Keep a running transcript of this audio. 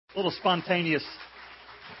A little spontaneous.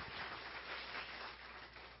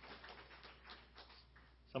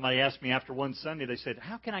 Somebody asked me after one Sunday, they said,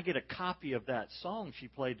 how can I get a copy of that song she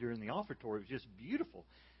played during the offertory? It was just beautiful.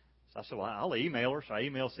 So I said, well, I'll email her. So I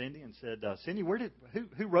emailed Cindy and said, Cindy,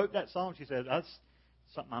 who wrote that song? She said, that's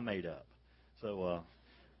something I made up. So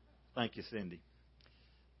thank you, Cindy.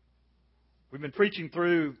 We've been preaching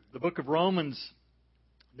through the book of Romans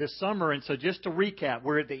this summer. And so just to recap,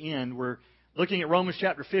 we're at the end. We're looking at Romans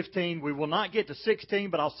chapter 15. We will not get to 16,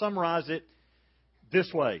 but I'll summarize it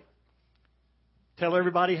this way. Tell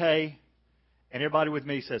everybody hey, and everybody with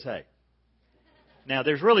me says hey. Now,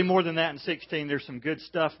 there's really more than that in 16. There's some good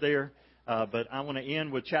stuff there, but I want to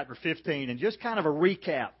end with chapter 15. And just kind of a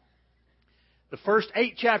recap. The first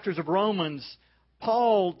 8 chapters of Romans,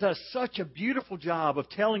 Paul does such a beautiful job of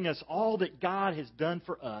telling us all that God has done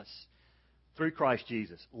for us through Christ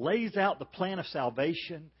Jesus. Lays out the plan of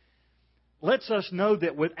salvation. Lets us know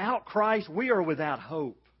that without Christ, we are without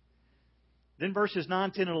hope. Then verses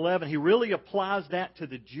 9, 10, and 11, he really applies that to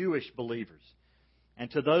the Jewish believers and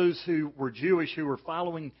to those who were Jewish who were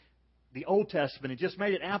following the Old Testament and just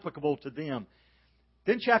made it applicable to them.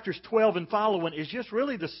 Then chapters 12 and following is just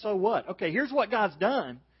really the so what. Okay, here's what God's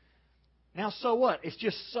done. Now so what? It's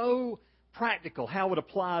just so practical how it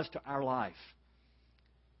applies to our life.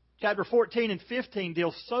 Chapter 14 and 15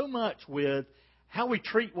 deal so much with how we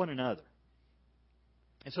treat one another.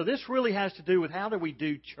 And so this really has to do with how do we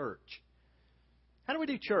do church. How do we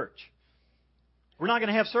do church? We're not going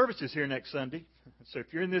to have services here next Sunday. So if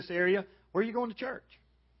you're in this area, where are you going to church?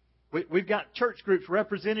 We've got church groups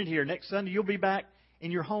represented here. Next Sunday, you'll be back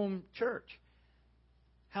in your home church.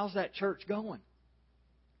 How's that church going?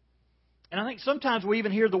 And I think sometimes we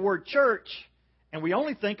even hear the word church, and we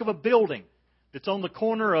only think of a building that's on the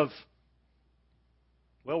corner of,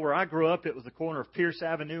 well, where I grew up, it was the corner of Pierce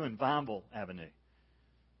Avenue and Vineville Avenue.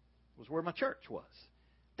 It was where my church was.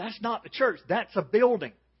 That's not the church. That's a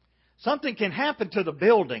building. Something can happen to the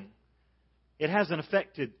building. It hasn't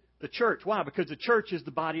affected the church. Why? Because the church is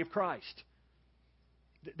the body of Christ.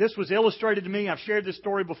 This was illustrated to me. I've shared this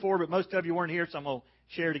story before, but most of you weren't here, so I'm going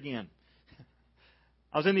to share it again.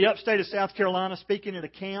 I was in the upstate of South Carolina speaking at a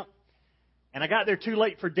camp, and I got there too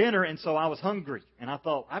late for dinner, and so I was hungry. And I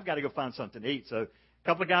thought, I've got to go find something to eat. So a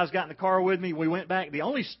couple of guys got in the car with me. We went back. The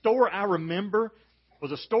only store I remember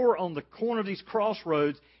was a store on the corner of these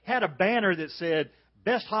crossroads, had a banner that said,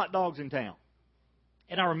 best hot dogs in town.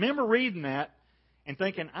 And I remember reading that and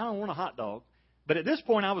thinking, I don't want a hot dog. But at this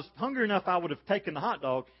point, I was hungry enough I would have taken the hot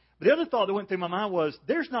dog. But the other thought that went through my mind was,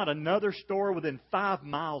 there's not another store within 5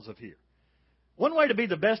 miles of here. One way to be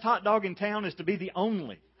the best hot dog in town is to be the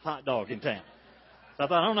only hot dog in town. So I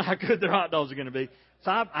thought, I don't know how good their hot dogs are going to be. So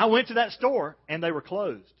I went to that store, and they were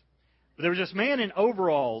closed. But there was this man in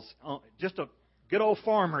overalls, just a good old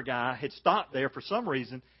farmer guy, had stopped there for some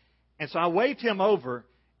reason. And so I waved him over,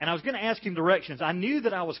 and I was going to ask him directions. I knew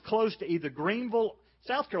that I was close to either Greenville,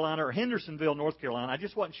 South Carolina, or Hendersonville, North Carolina. I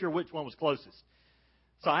just wasn't sure which one was closest.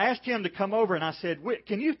 So I asked him to come over, and I said,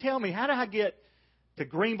 can you tell me, how do I get to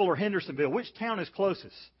Greenville or Hendersonville? Which town is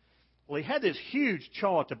closest? Well, he had this huge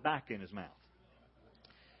chaw of tobacco in his mouth.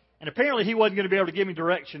 And apparently he wasn't going to be able to give me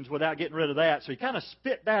directions without getting rid of that. So he kind of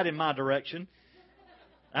spit that in my direction.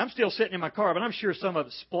 I'm still sitting in my car, but I'm sure some of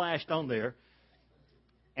it splashed on there.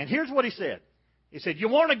 And here's what he said. He said, you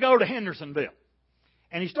want to go to Hendersonville.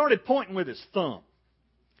 And he started pointing with his thumb.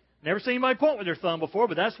 Never seen anybody point with their thumb before,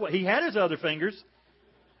 but that's what he had his other fingers.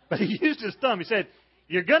 But he used his thumb. He said,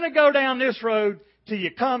 you're going to go down this road till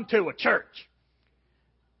you come to a church.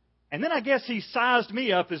 And then I guess he sized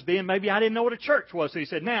me up as being maybe I didn't know what a church was. So he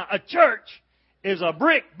said, now, a church is a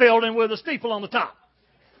brick building with a steeple on the top.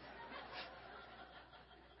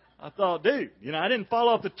 I thought, dude, I didn't fall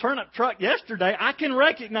off the turnip truck yesterday. I can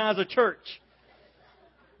recognize a church.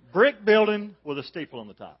 Brick building with a steeple on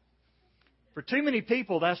the top. For too many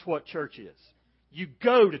people, that's what church is. You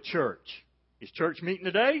go to church. Is church meeting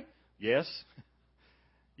today? Yes.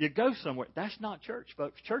 You go somewhere. That's not church,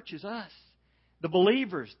 folks. Church is us. The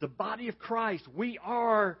believers, the body of Christ. We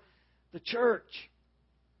are the church.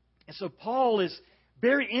 And so Paul is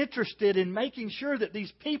very interested in making sure that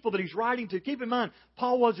these people that he's writing to, keep in mind,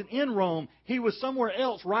 Paul wasn't in Rome. He was somewhere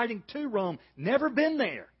else writing to Rome. Never been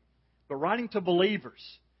there, but writing to believers.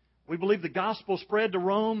 We believe the gospel spread to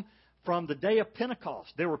Rome from the day of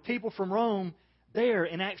Pentecost. There were people from Rome there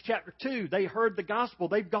in Acts chapter 2. They heard the gospel.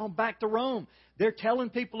 They've gone back to Rome. They're telling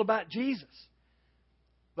people about Jesus.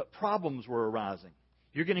 But problems were arising.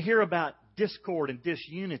 You're going to hear about discord and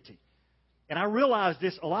disunity. And I realize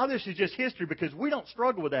this, a lot of this is just history because we don't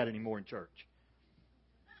struggle with that anymore in church.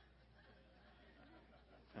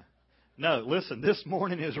 No, listen, this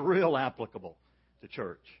morning is real applicable to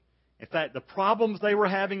church. In fact, the problems they were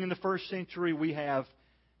having in the first century, we have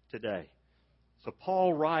today. So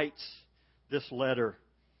Paul writes this letter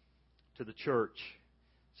to the church.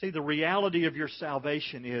 See, the reality of your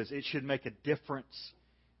salvation is it should make a difference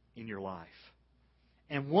in your life.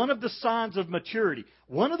 And one of the signs of maturity,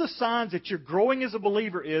 one of the signs that you're growing as a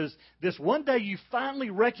believer is this: one day you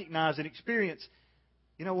finally recognize and experience,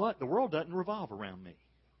 you know what? The world doesn't revolve around me.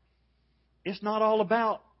 It's not all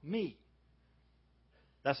about me.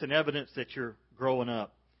 That's an evidence that you're growing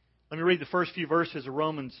up. Let me read the first few verses of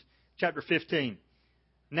Romans chapter 15.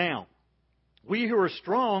 Now, we who are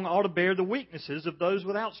strong ought to bear the weaknesses of those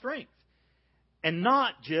without strength, and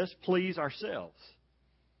not just please ourselves.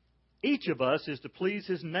 Each of us is to please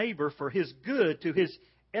his neighbor for his good, to his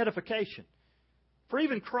edification. For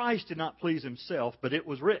even Christ did not please himself, but it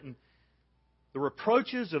was written, the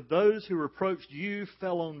reproaches of those who reproached you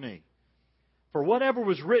fell on me. For whatever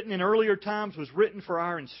was written in earlier times was written for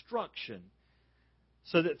our instruction,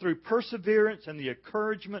 so that through perseverance and the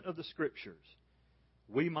encouragement of the Scriptures,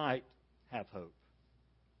 we might have hope.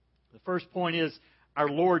 The first point is our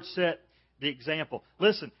Lord set the example.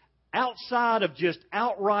 Listen, outside of just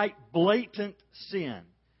outright blatant sin,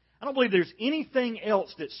 I don't believe there's anything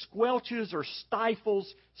else that squelches or stifles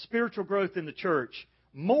spiritual growth in the church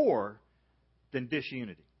more than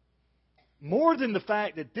disunity. More than the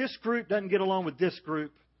fact that this group doesn't get along with this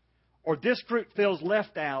group, or this group feels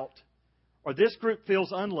left out, or this group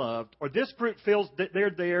feels unloved, or this group feels that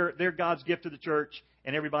they're God's gift to the church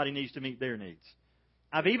and everybody needs to meet their needs.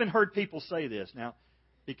 I've even heard people say this. Now,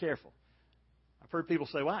 be careful. I've heard people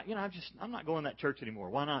say, well, I'm not going to that church anymore.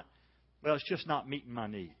 Why not? Well, it's just not meeting my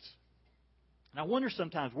needs. And I wonder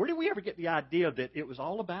sometimes, where did we ever get the idea that it was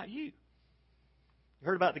all about you? You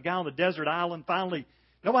heard about the guy on the desert island. Finally,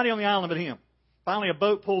 nobody on the island but him. Finally, a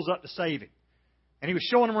boat pulls up to save him. And he was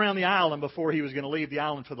showing him around the island before he was going to leave the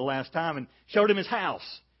island for the last time, and showed him his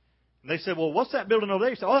house. And they said, well, what's that building over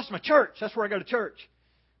there? He said, oh, that's my church. That's where I go to church.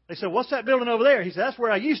 They said, what's that building over there? He said, that's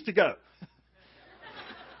where I used to go.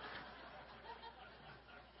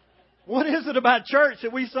 What is it about church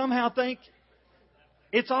that we somehow think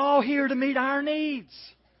it's all here to meet our needs?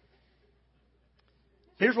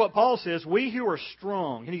 Here's what Paul says, we who are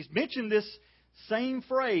strong. And he's mentioned this same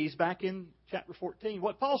phrase back in chapter 14.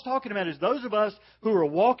 What Paul's talking about is those of us who are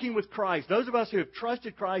walking with Christ, those of us who have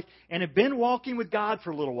trusted Christ and have been walking with God for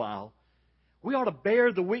a little while, we ought to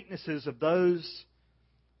bear the weaknesses of those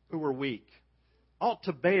who are weak. Ought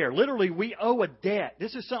to bear. Literally, we owe a debt.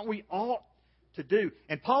 This is something we ought to do.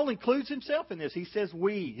 And Paul includes himself in this. He says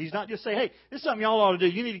we. He's not just saying, hey, this is something y'all ought to do.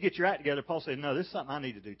 You need to get your act together. Paul says, no, this is something I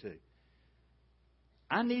need to do too.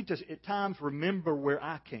 I need to, at times, remember where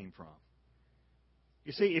I came from.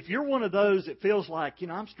 You see, if you're one of those that feels like,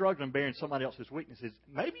 I'm struggling bearing somebody else's weaknesses,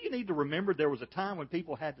 maybe you need to remember there was a time when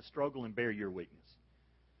people had to struggle and bear your weakness.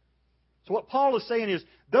 So what Paul is saying is,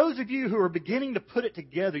 those of you who are beginning to put it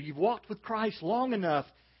together, you've walked with Christ long enough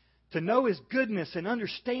to know His goodness and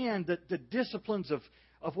understand the disciplines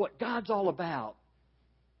of what God's all about.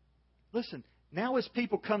 Listen, now as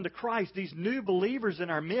people come to Christ, these new believers in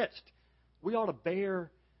our midst, we ought to bear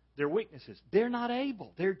their weaknesses. They're not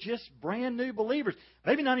able. They're just brand new believers.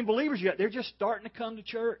 Maybe not even believers yet. They're just starting to come to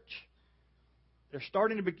church. They're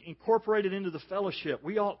starting to be incorporated into the fellowship.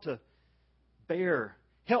 We ought to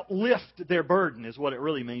help lift their burden is what it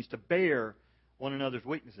really means, to bear one another's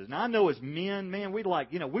weaknesses. Now, I know as men, man, we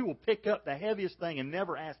will pick up the heaviest thing and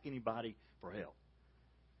never ask anybody for help.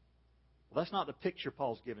 Well, that's not the picture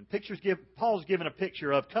Paul's given. Paul's given a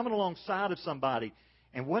picture of coming alongside of somebody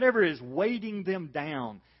and whatever is weighting them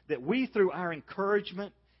down, that we, through our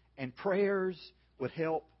encouragement and prayers, would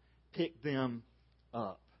help pick them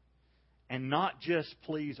up and not just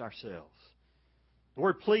please ourselves. The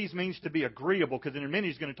word please means to be agreeable, because in a minute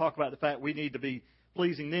he's going to talk about the fact we need to be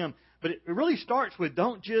pleasing them. But it really starts with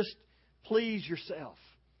don't just please yourself.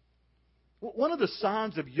 One of the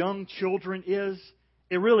signs of young children is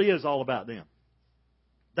it really is all about them.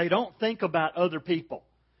 They don't think about other people.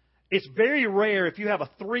 It's very rare if you have a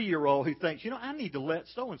 3-year-old who thinks, I need to let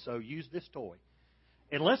so-and-so use this toy.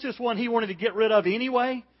 Unless it's one he wanted to get rid of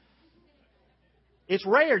anyway. It's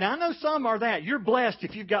rare. Now, I know some are that. You're blessed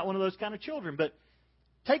if you've got one of those kind of children. But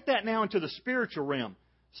take that now into the spiritual realm.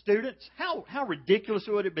 Students, how ridiculous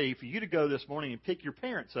would it be for you to go this morning and pick your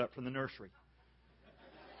parents up from the nursery?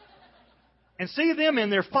 And see them in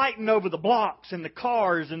there fighting over the blocks and the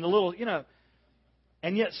cars and the little,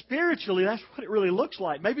 And yet spiritually, that's what it really looks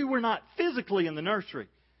like. Maybe we're not physically in the nursery.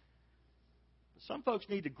 But some folks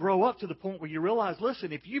need to grow up to the point where you realize,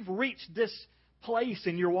 listen, if you've reached this place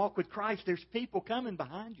in your walk with Christ, there's people coming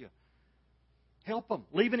behind you. Help them.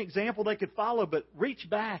 Leave an example they could follow, but reach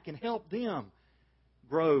back and help them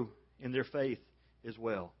grow in their faith as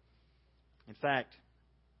well. In fact,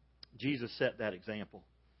 Jesus set that example.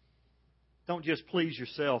 Don't just please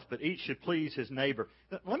yourself, but each should please his neighbor.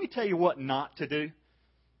 Let me tell you what not to do.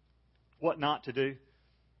 What not to do.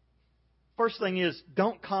 First thing is,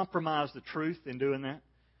 don't compromise the truth in doing that.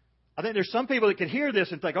 I think there's some people that can hear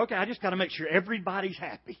this and think, okay, I just got to make sure everybody's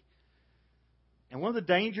happy. And one of the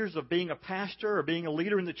dangers of being a pastor or being a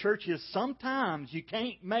leader in the church is sometimes you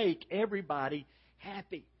can't make everybody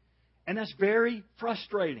happy. And that's very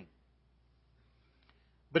frustrating.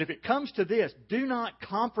 But if it comes to this, do not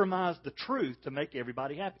compromise the truth to make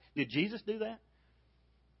everybody happy. Did Jesus do that?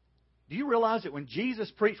 Do you realize that when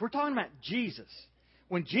Jesus preached, we're talking about Jesus.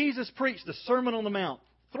 When Jesus preached the Sermon on the Mount,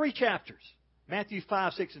 3 chapters, Matthew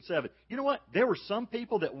 5, 6, and 7, you know what? There were some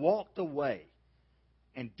people that walked away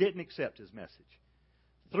and didn't accept his message.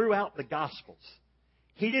 Throughout the Gospels,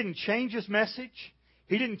 he didn't change his message.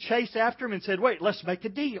 He didn't chase after him and said, wait, let's make a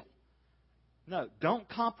deal. No, don't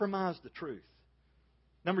compromise the truth.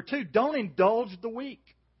 Number 2, don't indulge the weak.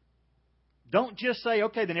 Don't just say,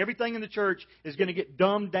 okay, then everything in the church is going to get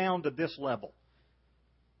dumbed down to this level.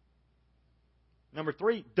 Number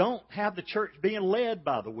 3, don't have the church being led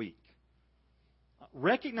by the weak.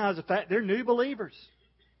 Recognize the fact they're new believers.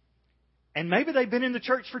 And maybe they've been in the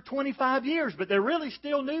church for 25 years, but they're really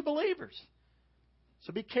still new believers.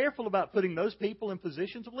 So be careful about putting those people in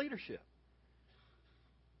positions of leadership.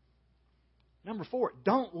 Number 4,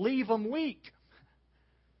 don't leave them weak.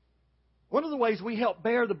 One of the ways we help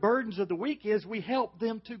bear the burdens of the weak is we help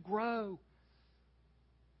them to grow.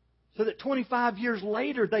 So that 25 years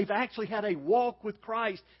later, they've actually had a walk with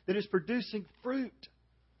Christ that is producing fruit.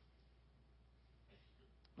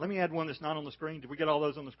 Let me add one that's not on the screen. Did we get all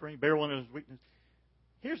those on the screen? Bear one of his weaknesses.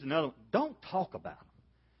 Here's another one. Don't talk about them.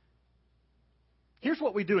 Here's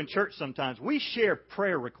what we do in church sometimes. We share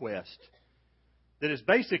prayer requests that is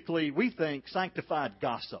basically, we think, sanctified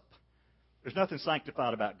gossip. There's nothing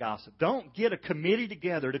sanctified about gossip. Don't get a committee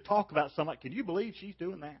together to talk about somebody. Can you believe she's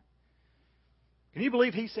doing that? Can you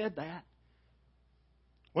believe he said that?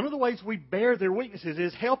 One of the ways we bear their weaknesses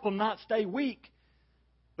is help them not stay weak.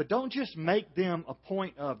 But don't just make them a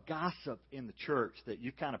point of gossip in the church that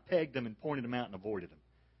you kind of pegged them and pointed them out and avoided them.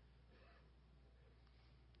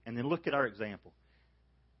 And then look at our example.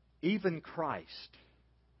 Even Christ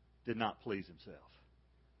did not please himself.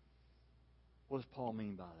 What does Paul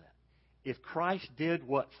mean by that? If Christ did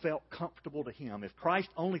what felt comfortable to him, if Christ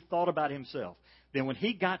only thought about himself, then when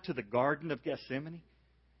he got to the Garden of Gethsemane,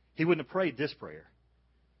 he wouldn't have prayed this prayer.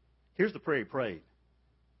 Here's the prayer he prayed.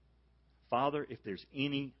 Father, if there's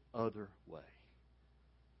any other way,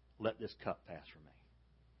 let this cup pass from me.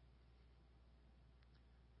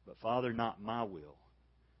 But Father, not my will,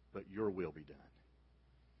 but your will be done.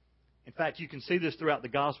 In fact, you can see this throughout the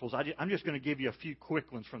Gospels. I'm just going to give you a few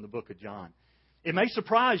quick ones from the book of John. It may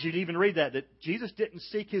surprise you to even read that Jesus didn't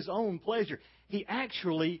seek his own pleasure. He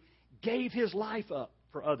actually gave his life up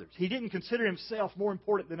for others. He didn't consider himself more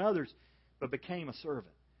important than others, but became a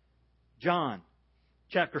servant. John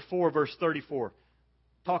chapter 4, verse 34,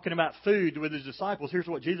 talking about food with his disciples. Here's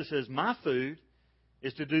what Jesus says, my food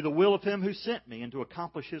is to do the will of him who sent me and to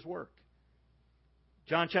accomplish his work.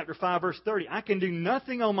 John chapter 5, verse 30, I can do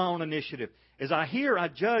nothing on my own initiative. As I hear, I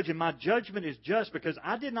judge, and my judgment is just because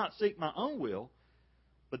I did not seek my own will,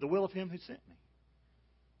 but the will of him who sent me.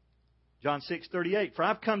 John 6:38, for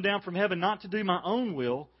I've come down from heaven not to do my own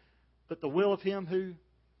will, but the will of him who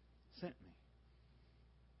sent me.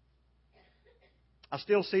 I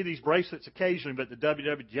still see these bracelets occasionally, but the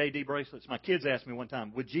WWJD bracelets, my kids asked me one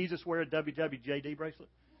time, would Jesus wear a WWJD bracelet?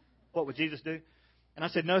 What would Jesus do? And I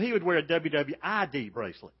said, no, he would wear a WWID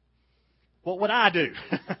bracelet. What would I do?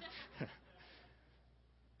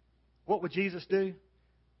 What would Jesus do?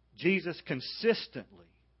 Jesus consistently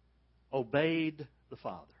obeyed the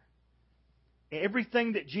Father.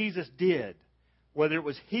 Everything that Jesus did, whether it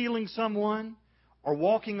was healing someone, or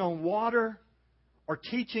walking on water, or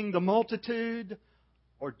teaching the multitude,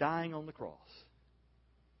 or dying on the cross,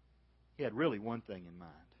 he had really one thing in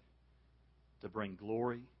mind: to bring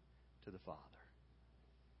glory to the Father.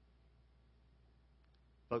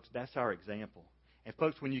 Folks, that's our example. And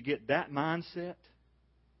folks, when you get that mindset,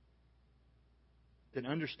 then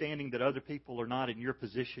understanding that other people are not in your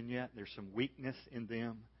position yet, there's some weakness in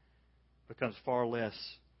them, becomes far less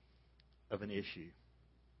of an issue.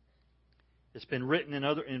 It's been written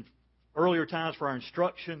in earlier times for our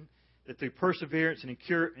instruction that through perseverance and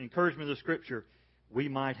encouragement of the Scripture, we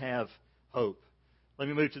might have hope. Let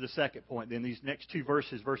me move to the second point then. These next two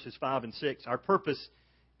verses, verses 5 and 6. Our purpose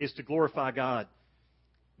is to glorify God.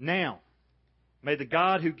 Now, May the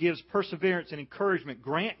God who gives perseverance and encouragement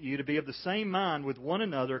grant you to be of the same mind with one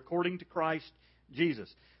another according to Christ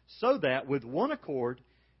Jesus, so that with one accord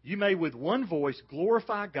you may with one voice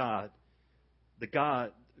glorify God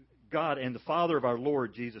and the Father of our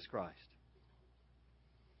Lord Jesus Christ.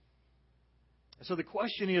 So the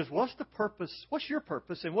question is, what's the purpose? What's your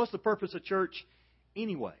purpose, and what's the purpose of church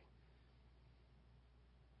anyway?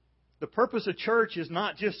 The purpose of church is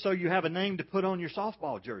not just so you have a name to put on your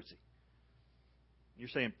softball jersey. You're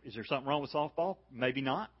saying, is there something wrong with softball? Maybe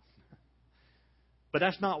not. But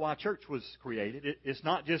that's not why church was created. It's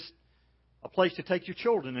not just a place to take your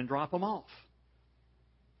children and drop them off.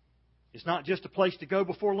 It's not just a place to go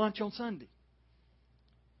before lunch on Sunday.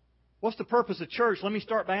 What's the purpose of church? Let me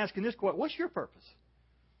start by asking this question. What's your purpose?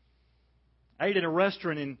 I ate in a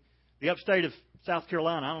restaurant in the upstate of South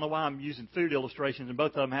Carolina. I don't know why I'm using food illustrations, and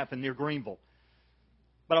both of them happen near Greenville.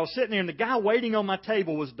 But I was sitting there, and the guy waiting on my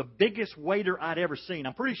table was the biggest waiter I'd ever seen.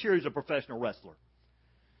 I'm pretty sure he's a professional wrestler.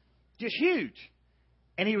 Just huge.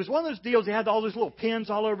 And he was one of those deals, he had all those little pins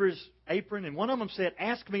all over his apron, and one of them said,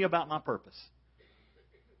 "Ask me about my purpose."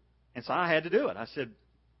 And so I had to do it. I said,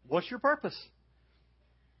 "What's your purpose?"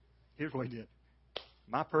 Here's what he did.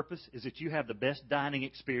 "My purpose is that you have the best dining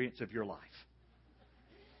experience of your life."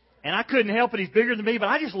 And I couldn't help it. He's bigger than me, but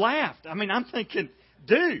I just laughed. I mean, I'm thinking,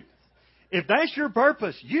 dude, if that's your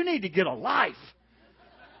purpose, you need to get a life.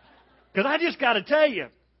 Because I just got to tell you,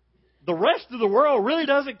 the rest of the world really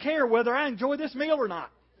doesn't care whether I enjoy this meal or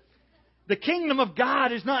not. The kingdom of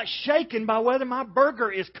God is not shaken by whether my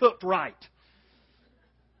burger is cooked right.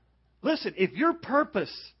 Listen, if your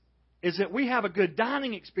purpose is that we have a good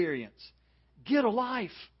dining experience, get a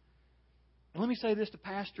life. And let me say this to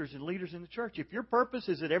pastors and leaders in the church. If your purpose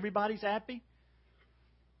is that everybody's happy,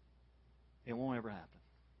 it won't ever happen.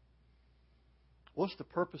 What's the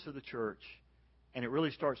purpose of the church? And it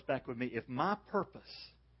really starts back with me. If my purpose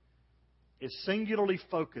is singularly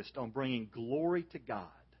focused on bringing glory to God,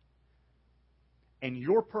 and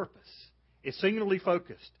your purpose is singularly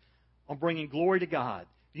focused on bringing glory to God,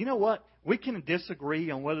 you know what? We can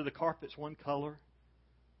disagree on whether the carpet's one color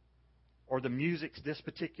or the music's this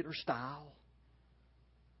particular style.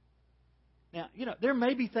 Now, there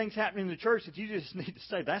may be things happening in the church that you just need to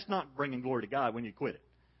say, that's not bringing glory to God, when you quit it.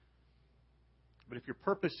 But if your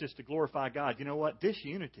purpose is to glorify God, you know what?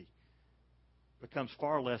 Disunity becomes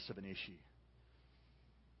far less of an issue.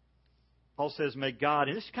 Paul says, may God,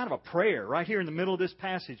 and this is kind of a prayer right here in the middle of this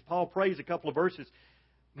passage. Paul prays a couple of verses.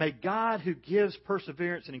 May God, who gives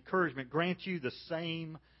perseverance and encouragement, grant you the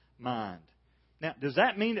same mind. Now, does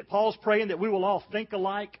that mean that Paul's praying that we will all think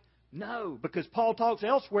alike? No, because Paul talks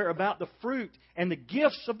elsewhere about the fruit and the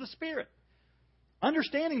gifts of the Spirit.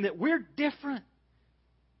 Understanding that we're different.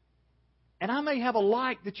 And I may have a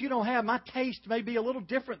like that you don't have. My taste may be a little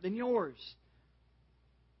different than yours.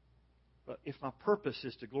 But if my purpose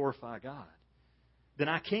is to glorify God, then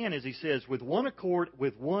I can, as he says, with one accord,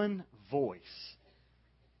 with one voice.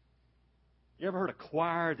 You ever heard a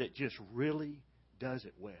choir that just really does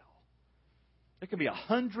it well? There could be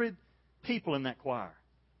 100 people in that choir.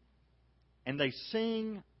 And they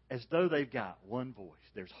sing as though they've got one voice.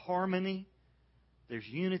 There's harmony. There's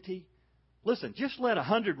unity. Listen, just let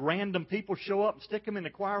 100 random people show up and stick them in the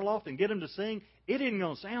choir loft and get them to sing. It isn't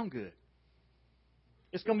going to sound good.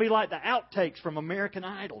 It's going to be like the outtakes from American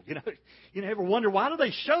Idol. You ever wonder, why do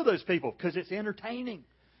they show those people? Because it's entertaining.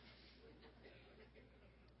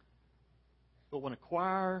 But when a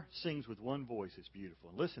choir sings with one voice, it's beautiful.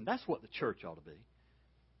 And listen, that's what the church ought to be.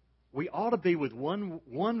 We ought to be with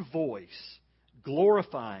one voice,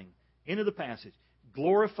 glorifying, into the passage,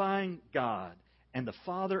 glorifying God and the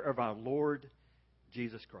Father of our Lord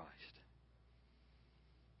Jesus Christ.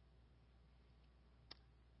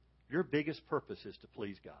 Your biggest purpose is to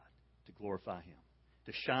please God, to glorify Him,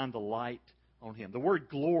 to shine the light on Him. The word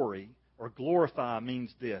glory or glorify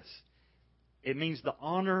means this. It means the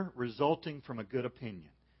honor resulting from a good opinion.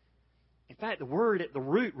 In fact, the word at the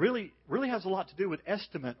root really has a lot to do with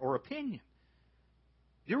estimate or opinion.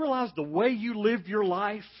 You realize the way you live your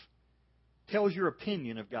life tells your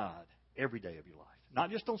opinion of God every day of your life.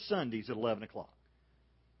 Not just on Sundays at 11 o'clock.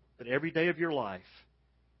 But every day of your life,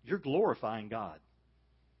 you're glorifying God.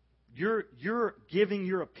 You're giving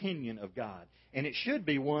your opinion of God. And it should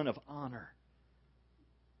be one of honor.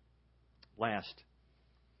 Last,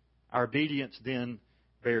 our obedience then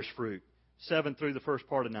bears fruit. 7 through the first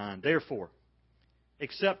part of 9. Therefore,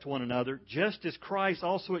 accept one another, just as Christ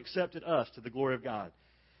also accepted us to the glory of God.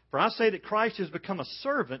 For I say that Christ has become a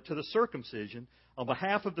servant to the circumcision on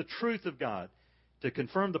behalf of the truth of God, to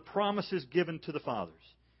confirm the promises given to the fathers,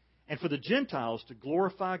 and for the Gentiles to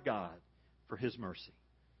glorify God for His mercy.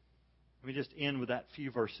 Let me just end with that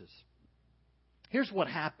few verses. Here's what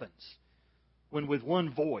happens when with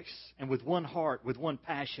one voice and with one heart, with one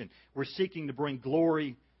passion, we're seeking to bring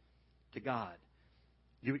glory to God.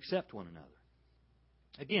 You accept one another.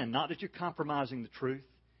 Again, not that you're compromising the truth,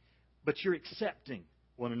 but you're accepting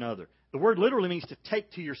one another. The word literally means to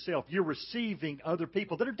take to yourself. You're receiving other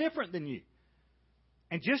people that are different than you.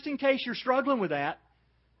 And just in case you're struggling with that,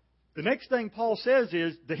 the next thing Paul says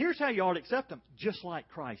is that here's how you ought to accept them, just like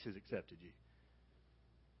Christ has accepted you.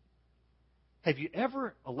 Have you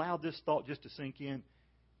ever allowed this thought just to sink in?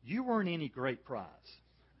 You weren't any great prize.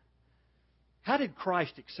 How did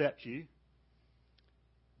Christ accept you?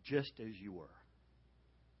 Just as you were.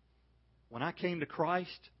 When I came to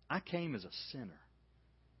Christ, I came as a sinner.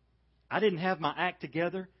 I didn't have my act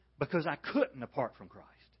together because I couldn't apart from Christ.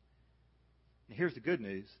 And here's the good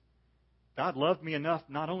news. God loved me enough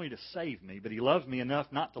not only to save me, but He loved me enough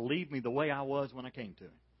not to leave me the way I was when I came to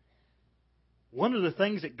Him. One of the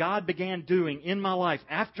things that God began doing in my life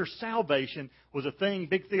after salvation was a thing,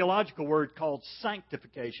 big theological word, called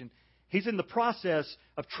sanctification. He's in the process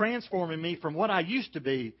of transforming me from what I used to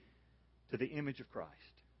be to the image of Christ,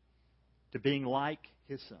 to being like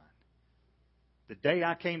His Son. The day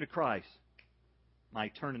I came to Christ, my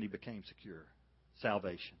eternity became secure,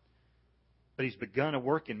 salvation. But He's begun a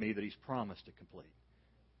work in me that He's promised to complete.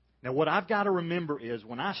 Now, what I've got to remember is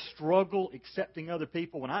when I struggle accepting other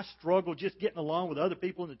people, when I struggle just getting along with other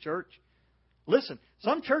people in the church, listen,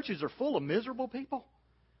 some churches are full of miserable people,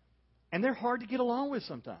 and they're hard to get along with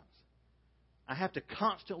sometimes. I have to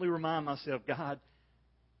constantly remind myself, God,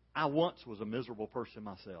 I once was a miserable person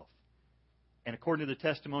myself. And according to the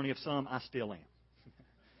testimony of some, I still am.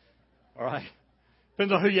 All right?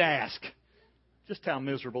 Depends on who you ask. Just how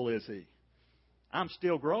miserable is he? I'm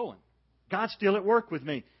still growing. God's still at work with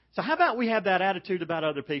me. So how about we have that attitude about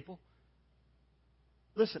other people?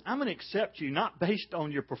 Listen, I'm going to accept you not based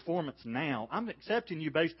on your performance now. I'm accepting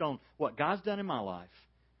you based on what God's done in my life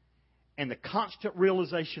and the constant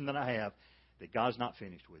realization that I have that God's not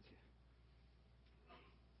finished with you.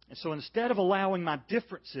 And so instead of allowing my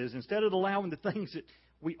differences, instead of allowing the things that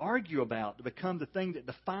we argue about to become the thing that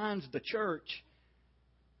defines the church,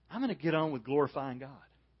 I'm going to get on with glorifying God.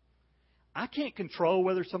 I can't control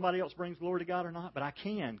whether somebody else brings glory to God or not, but I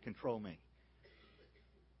can control me.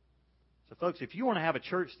 So, folks, if you want to have a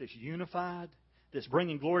church that's unified, that's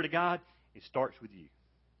bringing glory to God, it starts with you.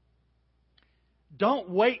 Don't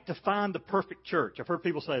wait to find the perfect church. I've heard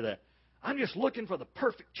people say that. I'm just looking for the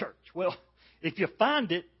perfect church. Well, if you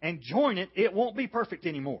find it and join it, it won't be perfect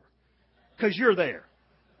anymore because you're there.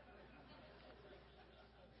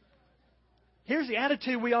 Here's the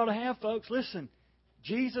attitude we ought to have, folks. Listen,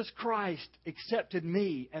 Jesus Christ accepted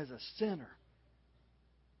me as a sinner.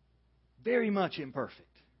 Very much imperfect.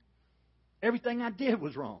 Everything I did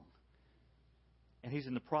was wrong. And He's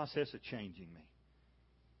in the process of changing me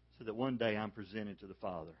so that one day I'm presented to the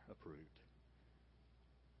Father approved.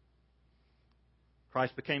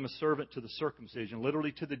 Christ became a servant to the circumcision,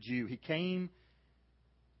 literally to the Jew. He came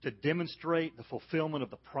to demonstrate the fulfillment of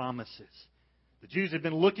the promises. The Jews had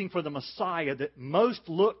been looking for the Messiah that most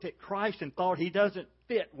looked at Christ and thought He doesn't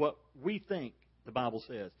fit what we think the Bible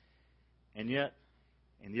says. And yet,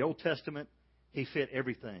 in the Old Testament, He fit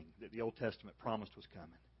everything that the Old Testament promised was coming.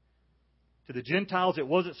 To the Gentiles, it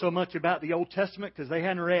wasn't so much about the Old Testament because they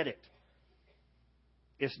hadn't read it.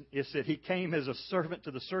 It's that He came as a servant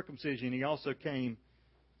to the circumcision. He also came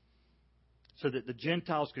so that the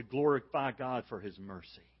Gentiles could glorify God for His mercy.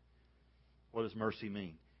 What does mercy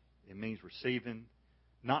mean? It means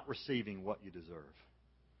not receiving what you deserve.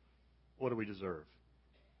 What do we deserve?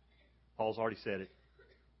 Paul's already said it.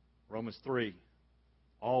 Romans 3,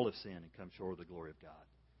 all have sinned and come short of the glory of God.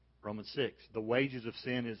 Romans 6, the wages of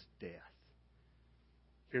sin is death.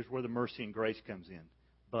 Here's where the mercy and grace comes in.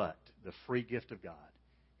 But the free gift of God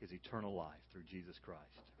is eternal life through Jesus Christ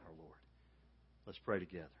our Lord. Let's pray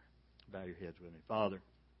together. Bow your heads with me. Father,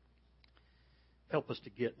 help us to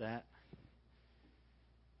get that.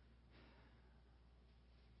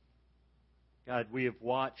 God, we have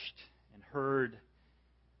watched and heard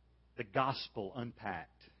the gospel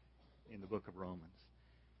unpacked in the book of Romans.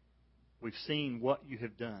 We've seen what you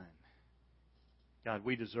have done. God,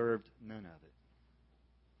 we deserved none of it.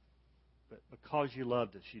 But because you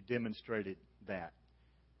loved us, you demonstrated that.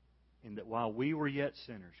 In that while we were yet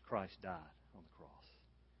sinners, Christ died on the cross.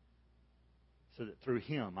 So that through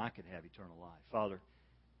Him I could have eternal life. Father,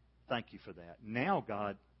 thank you for that. Now,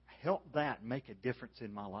 God, help that make a difference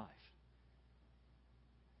in my life.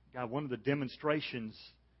 God, one of the demonstrations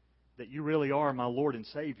that you really are my Lord and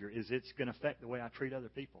Savior is it's going to affect the way I treat other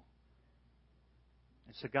people.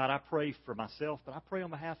 And so, God, I pray for myself, but I pray on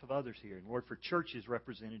behalf of others here, and Lord, for churches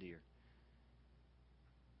represented here.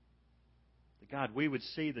 That, God, we would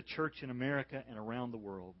see the church in America and around the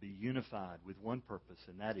world be unified with one purpose,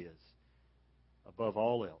 and that is, above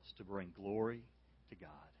all else, to bring glory to God.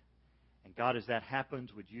 And God, as that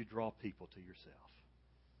happens, would you draw people to yourself?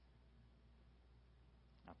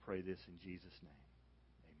 I pray this in Jesus' name.